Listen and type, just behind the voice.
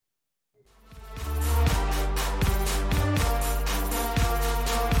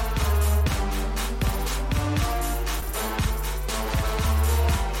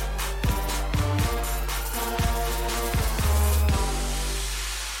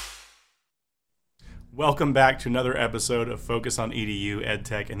Welcome back to another episode of Focus on EDU,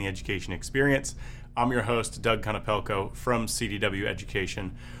 EdTech, and the Education Experience. I'm your host, Doug Konopelko from CDW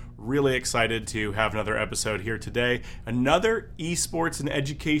Education. Really excited to have another episode here today. Another esports and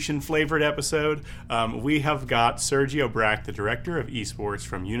education flavored episode. We have got Sergio Brack, the Director of Esports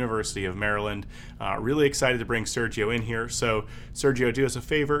from University of Maryland. Really excited to bring Sergio in here. So, Sergio, do us a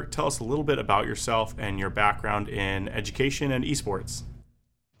favor. Tell us a little bit about yourself and your background in education and esports.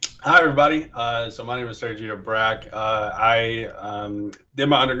 Hi, everybody. So my name is Sergio Brack. I did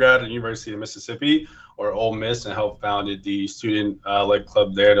my undergrad at the University of Mississippi, or Ole Miss, and helped founded the student-led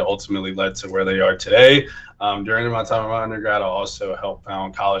club there that ultimately led to where they are today. During my time in my undergrad, I also helped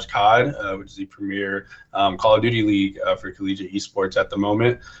found College COD, which is the premier Call of Duty league for collegiate esports at the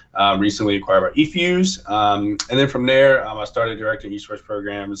moment, recently acquired by eFuse. And then from there, I started directing esports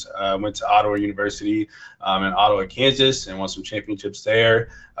programs, went to Ottawa University in Ottawa, Kansas, and won some championships there.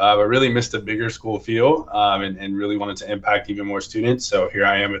 But really missed the bigger school feel and really wanted to impact even more students. So here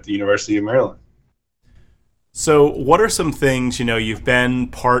I am at the University of Maryland. So what are some things, you've been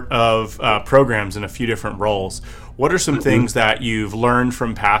part of programs in a few different roles. What are some things that you've learned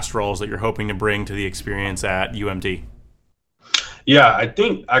from past roles that you're hoping to bring to the experience at UMD? Yeah, I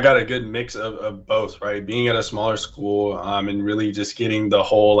think I got a good mix of both, right? Being at a smaller school and really just getting the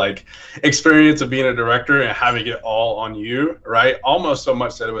whole experience of being a director and having it all on you, right? Almost so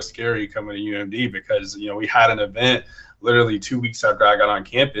much that it was scary coming to UMD because, we had an event literally 2 weeks after I got on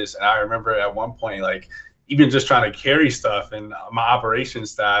campus. And I remember at one point, even just trying to carry stuff and my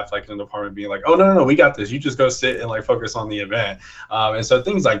operations staff, in the department being like, oh, no, we got this. You just go sit and focus on the event. And so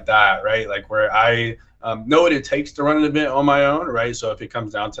things like that, right? Where I know what it takes to run an event on my own, right? So if it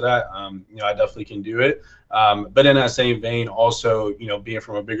comes down to that, I definitely can do it. But in that same vein, also, being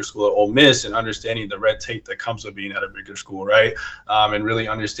from a bigger school at Ole Miss and understanding the red tape that comes with being at a bigger school, right? And really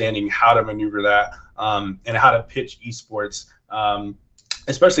understanding how to maneuver that and how to pitch esports.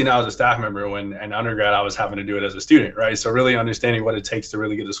 Especially now as a staff member, when an undergrad, I was having to do it as a student, right? So really understanding what it takes to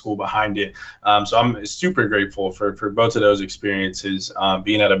really get the school behind it. So I'm super grateful for both of those experiences,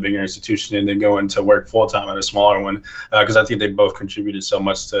 being at a bigger institution and then going to work full-time at a smaller one, because I think they both contributed so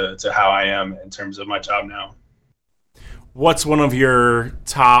much to how I am in terms of my job now. What's one of your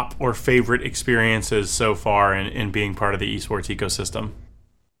top or favorite experiences so far in being part of the esports ecosystem?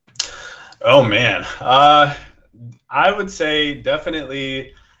 Oh, man. I would say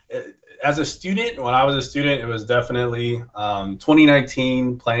definitely as a student, when I was a student, it was definitely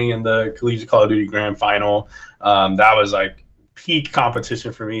 2019 playing in the Collegiate Call of Duty Grand Final. That was peak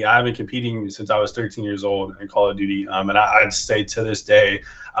competition for me. I've been competing since I was 13 years old in Call of Duty. And I'd say to this day,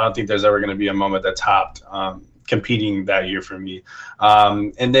 I don't think there's ever going to be a moment that topped competing that year for me.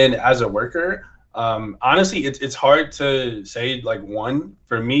 And then as a worker, honestly, it's hard to say one.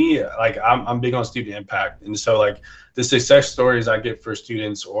 For me, I'm big on student impact, and so the success stories I get for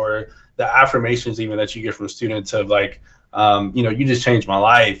students, or the affirmations even that you get from students of you just changed my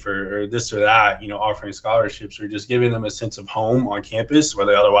life, or this or that, offering scholarships or just giving them a sense of home on campus where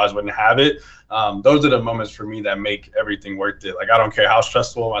they otherwise wouldn't have it. Those are the moments for me that make everything worth it. I don't care how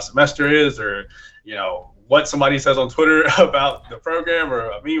stressful my semester is, or what somebody says on Twitter about the program or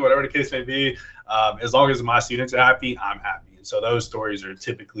me, whatever the case may be. As long as my students are happy, I'm happy. And so those stories are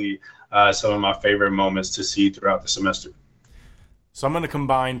typically some of my favorite moments to see throughout the semester. So I'm going to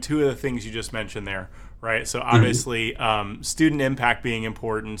combine two of the things you just mentioned there, right? So obviously, student impact being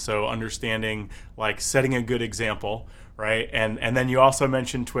important. So understanding, setting a good example, right? And then you also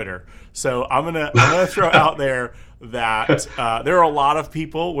mentioned Twitter. So I'm gonna throw out there that there are a lot of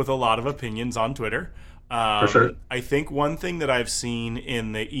people with a lot of opinions on Twitter. For sure. I think one thing that I've seen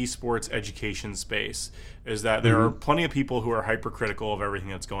in the esports education space is that there are plenty of people who are hypercritical of everything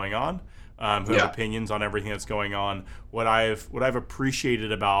that's going on, who have opinions on everything that's going on. What I've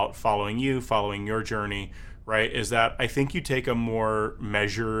appreciated about following your journey, right, is that I think you take a more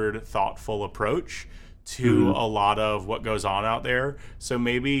measured, thoughtful approach to a lot of what goes on out there. So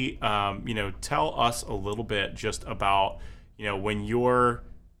maybe, tell us a little bit just about, when you're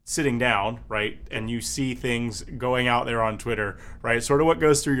sitting down, right, and you see things going out there on Twitter, right, sort of what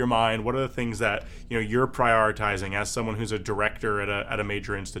goes through your mind. What are the things that you're prioritizing as someone who's a director at a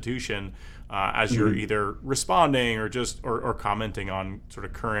major institution, as you're either responding or just or commenting on sort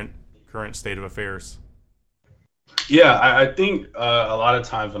of current state of affairs? Yeah, I think a lot of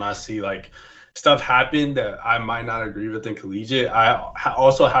times when I see stuff happen that I might not agree with in collegiate, I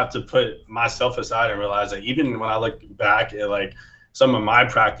also have to put myself aside and realize that even when I look back at some of my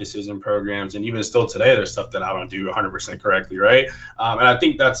practices and programs, and even still today, there's stuff that I don't do 100% correctly, right? And I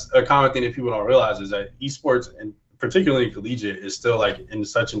think that's a common thing that people don't realize is that esports, and particularly collegiate, is still like in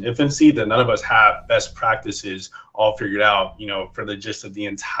such an infancy that none of us have best practices all figured out, for the gist of the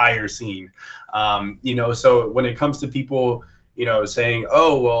entire scene. So when it comes to people, saying,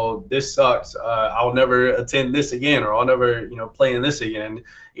 oh, well, this sucks, I'll never attend this again, or I'll never, play in this again.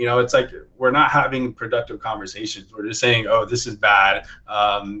 It's like we're not having productive conversations. We're just saying, oh, this is bad.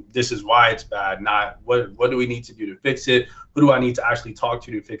 This is why it's bad. Not what do we need to do to fix it? Who do I need to actually talk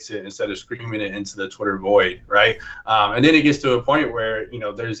to fix it, instead of screaming it into the Twitter void, right? And then it gets to a point where,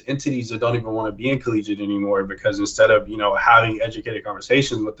 there's entities that don't even want to be in collegiate anymore, because instead of, having educated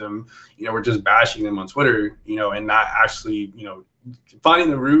conversations with them, we're just bashing them on Twitter, and not actually, finding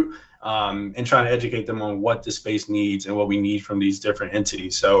the root and trying to educate them on what the space needs and what we need from these different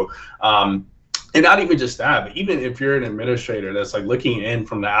entities. So, and not even just that, but even if you're an administrator that's like looking in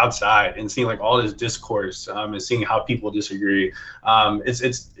from the outside and seeing like all this discourse and seeing how people disagree,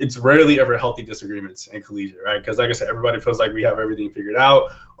 it's rarely ever healthy disagreements in collegiate, right? Because like I said, everybody feels like we have everything figured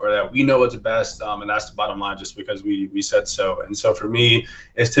out, or that we know what's best, and that's the bottom line, just because we said so. And so for me,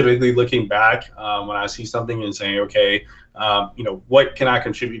 it's typically looking back when I see something and saying, okay, what can I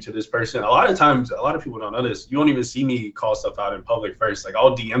contribute to this person? A lot of times, a lot of people don't know this. You won't even see me call stuff out in public first. Like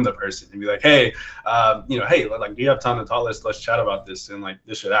I'll DM the person and be like, hey, hey, like, do you have time to talk? Let's chat about this, and like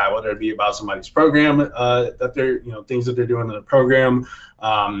this or that, whether it be about somebody's program that they're, things that they're doing in the program,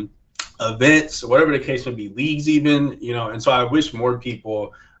 events, whatever the case may be, leagues even, and so I wish more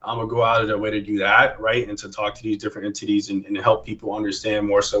people would go out of their way to do that, right? And to talk to these different entities and help people understand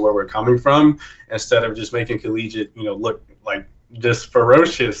more so where we're coming from, instead of just making collegiate, look like just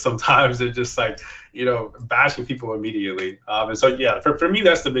ferocious sometimes, and just like, bashing people immediately. And so, yeah, for me,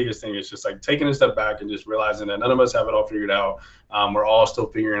 that's the biggest thing. It's just like taking a step back and just realizing that none of us have it all figured out. We're all still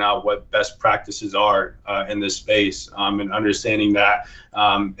figuring out what best practices are in this space, and understanding that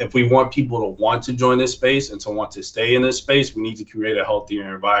if we want people to want to join this space and to want to stay in this space, we need to create a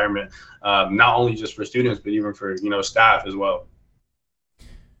healthier environment, not only just for students, but even for, staff as well.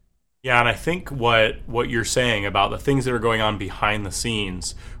 Yeah, and I think what you're saying about the things that are going on behind the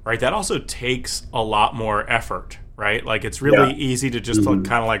scenes, right, that also takes a lot more effort, right? Like it's really easy to just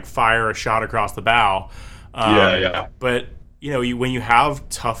kind of like fire a shot across the bow. But, when you have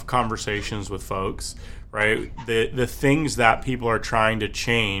tough conversations with folks, right, the things that people are trying to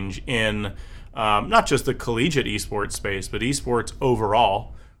change in not just the collegiate esports space, but esports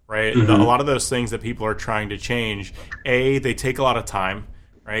overall, right? A lot of those things that people are trying to change, A, they take a lot of time.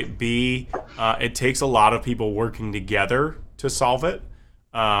 Right. B, it takes a lot of people working together to solve it.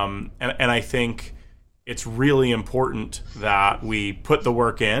 And I think it's really important that we put the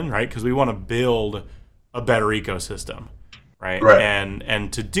work in, right? Because we want to build a better ecosystem, right?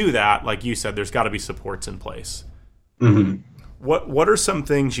 And to do that, like you said, there's got to be supports in place. What are some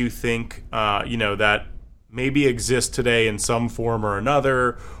things you think, that maybe exist today in some form or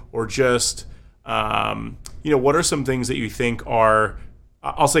another, or just, what are some things that you think are,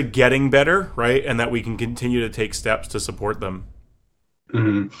 I'll say, getting better, right? And that we can continue to take steps to support them.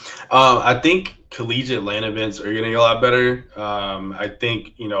 I think collegiate LAN events are getting a lot better. I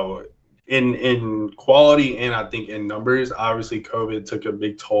think, in quality, and I think in numbers. Obviously, COVID took a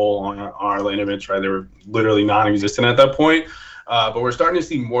big toll on our LAN events, right? They were literally non-existent at that point. But we're starting to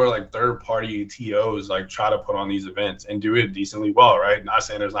see more like third-party TOs like try to put on these events and do it decently well, right? Not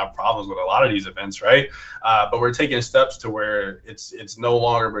saying there's not problems with a lot of these events, right? But we're taking steps to where it's no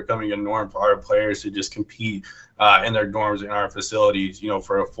longer becoming a norm for our players to just compete in their dorms in our facilities,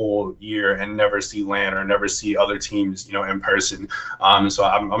 for a full year and never see LAN or never see other teams, in person. So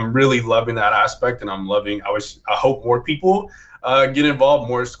I'm really loving that aspect, and I hope more people get involved,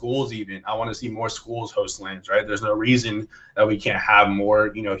 more schools even. I want to see more schools host LANs, right? There's no reason that we can't have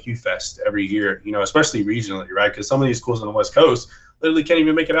more, HuFest every year, especially regionally, right? Because some of these schools on the West Coast literally can't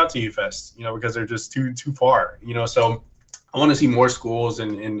even make it out to HuFest, because they're just too far, So I want to see more schools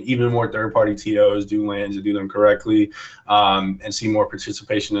and even more third-party TOs do LANs and do them correctly, and see more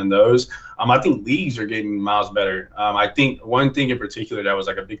participation in those. I think leagues are getting miles better. I think one thing in particular that was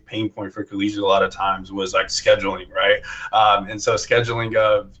like a big pain point for collegiate a lot of times was like scheduling, right? And so scheduling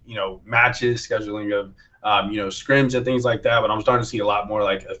of, matches, scheduling of, scrims and things like that. But I'm starting to see a lot more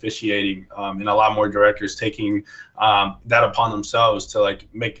like officiating, and a lot more directors taking that upon themselves to like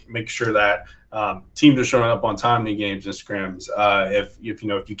make sure that teams are showing up on time to games and scrims. If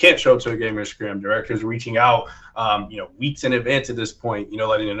you can't show up to a game or scrim, directors reaching out, weeks in advance at this point,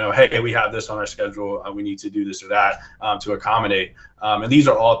 letting them know, hey, we have this on our schedule. We need to do this or that to accommodate. And these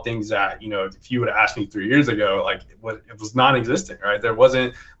are all things that, if you would have asked me 3 years ago, like it was non-existent, right? There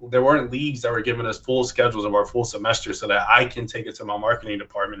weren't leagues that were giving us full schedules of our full semester so that I can take it to my marketing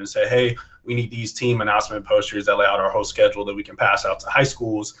department and say, hey, we need these team announcement posters that lay out our whole schedule that we can pass out to high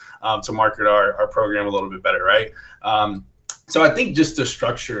schools to market our program a little bit better, right? So I think just the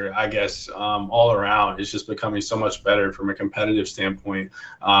structure, I guess, all around is just becoming so much better from a competitive standpoint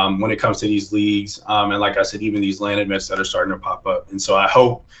when it comes to these leagues. And like I said, even these LAN events that are starting to pop up. And so I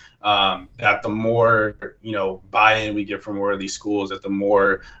hope that the more, buy-in we get from more of these schools, that the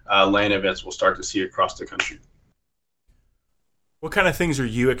more LAN events we'll start to see across the country. What kind of things are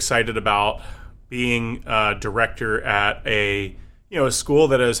you excited about being a director at a school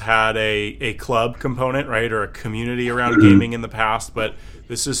that has had a club component, right, or a community around gaming in the past, but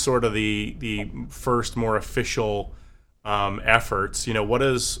this is sort of the first more official efforts. What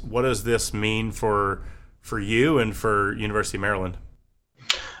does this mean for you and for University of Maryland?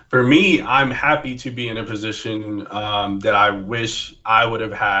 For me, I'm happy to be in a position that I wish I would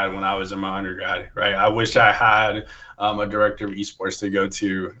have had when I was in my undergrad, right? I wish I had a director of esports to go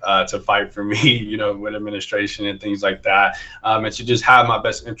to fight for me, with administration and things like that, and to just have my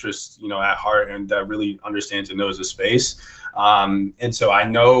best interests, at heart, and that really understands and knows the space. And so I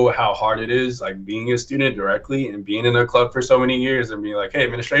know how hard it is, like being a student directly and being in a club for so many years and being like, hey,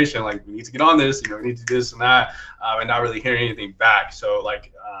 administration, like we need to get on this, we need to do this and that, and not really hearing anything back. So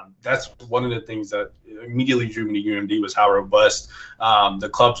that's one of the things that immediately drew me to UMD was how robust the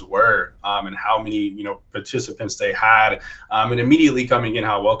clubs were, and how many, participants they had, and immediately coming in,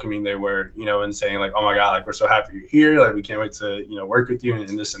 how welcoming they were, and saying like, oh my God, like we're so happy you're here. Like we can't wait to, work with you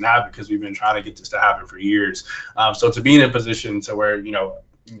and this and that, because we've been trying to get this to happen for years. So to be in a position to where,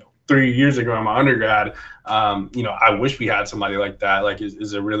 3 years ago in my undergrad, I wish we had somebody like that,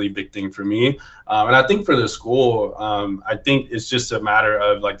 is a really big thing for me. And I think for the school, I think it's just a matter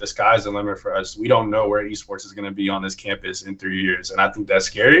of the sky's the limit for us. We don't know where esports is going to be on this campus in 3 years. And I think that's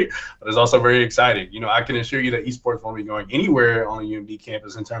scary, but it's also very exciting. I can assure you that esports won't be going anywhere on the UMD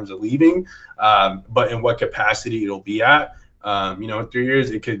campus in terms of leaving, but in what capacity it'll be at. In 3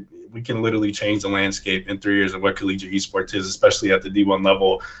 years, we can literally change the landscape in 3 years of what collegiate esports is, especially at the D1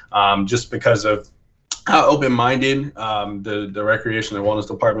 level, just because of how open-minded the recreation and wellness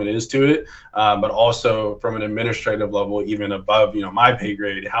department is to it, but also from an administrative level, even above, my pay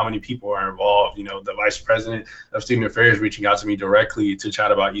grade, how many people are involved. The vice president of student affairs reaching out to me directly to chat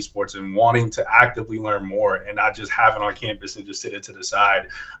about esports and wanting to actively learn more and not just have it on campus and just sit it to the side.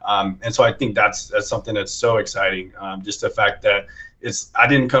 And so I think that's something that's so exciting. Just the fact that I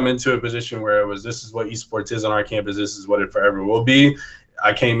didn't come into a position where it was, this is what esports is on our campus, this is what it forever will be.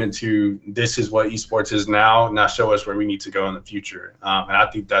 I came into, this is what esports is now show us where we need to go in the future. And I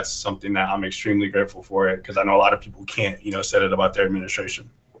think that's something that I'm extremely grateful for it, because I know a lot of people can't, say it about their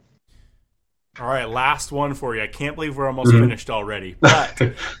administration. All right, last one for you. I can't believe we're almost finished already.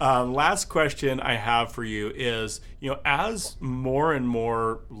 But last question I have for you is, as more and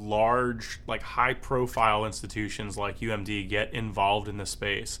more large, high-profile institutions like UMD get involved in the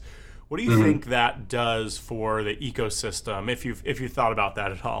space, what do you think that does for the ecosystem, if you've thought about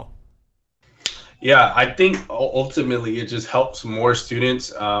that at all? Yeah, I think ultimately it just helps more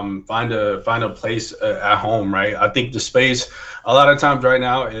students find a place at home, right? I think the space a lot of times right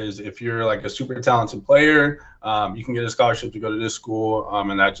now is, if you're a super talented player, you can get a scholarship to go to this school,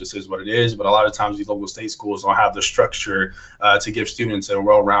 and that just is what it is. But a lot of times these local state schools don't have the structure to give students a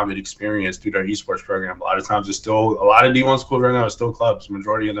well-rounded experience through their esports program. A lot of times it's still, a lot of D1 schools right now are still clubs. The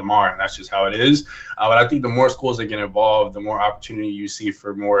majority of them are, and that's just how it is. But I think the more schools that get involved, the more opportunity you see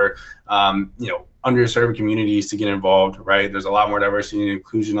for more, underserved communities to get involved, right? There's a lot more diversity and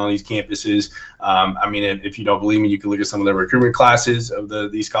inclusion on these campuses. If you don't believe me, you can look at some of the recruitment classes of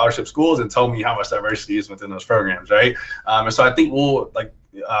these scholarship schools and tell me how much diversity is within those programs, right? And so I think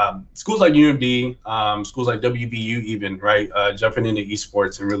schools like UMD, schools like WVU even, right, jumping into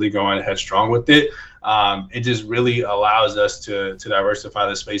esports and really going headstrong with it. It just really allows us to diversify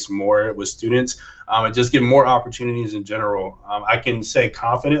the space more with students, and just give more opportunities in general. I can say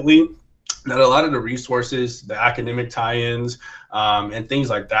confidently that a lot of the resources, the academic tie-ins, and things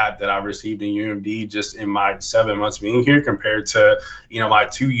like that I've received in UMD just in my 7 months being here, compared to, my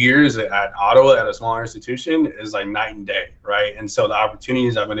 2 years at Ottawa at a smaller institution, is like night and day, right? And so the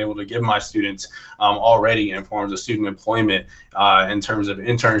opportunities I've been able to give my students already in forms of student employment, in terms of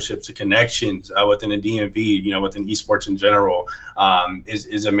internships and connections within the DMV, within esports in general,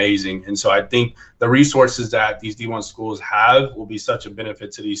 is amazing. And so I think the resources that these D1 schools have will be such a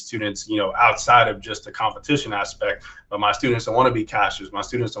benefit to these students, outside of just the competition aspect. But my students that want to be casters, my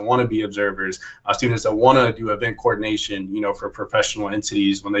students that want to be observers, my students that want to do event coordination, for professional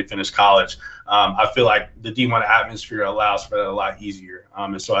entities when they finish college. I feel like the D1 atmosphere allows for that a lot easier.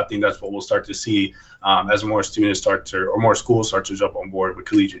 And so I think that's what we'll start to see as more students more schools start to jump on board with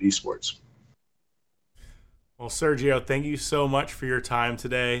collegiate esports. Well, Sergio, thank you so much for your time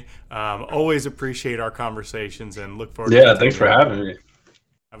today. Always appreciate our conversations and look forward to Yeah, thanks for having me.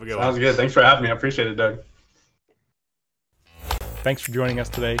 Have a good one. Sounds good. Thanks for having me. I appreciate it, Doug. Thanks for joining us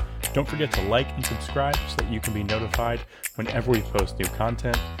today. Don't forget to like and subscribe so that you can be notified whenever we post new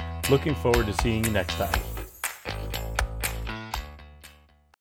content. Looking forward to seeing you next time.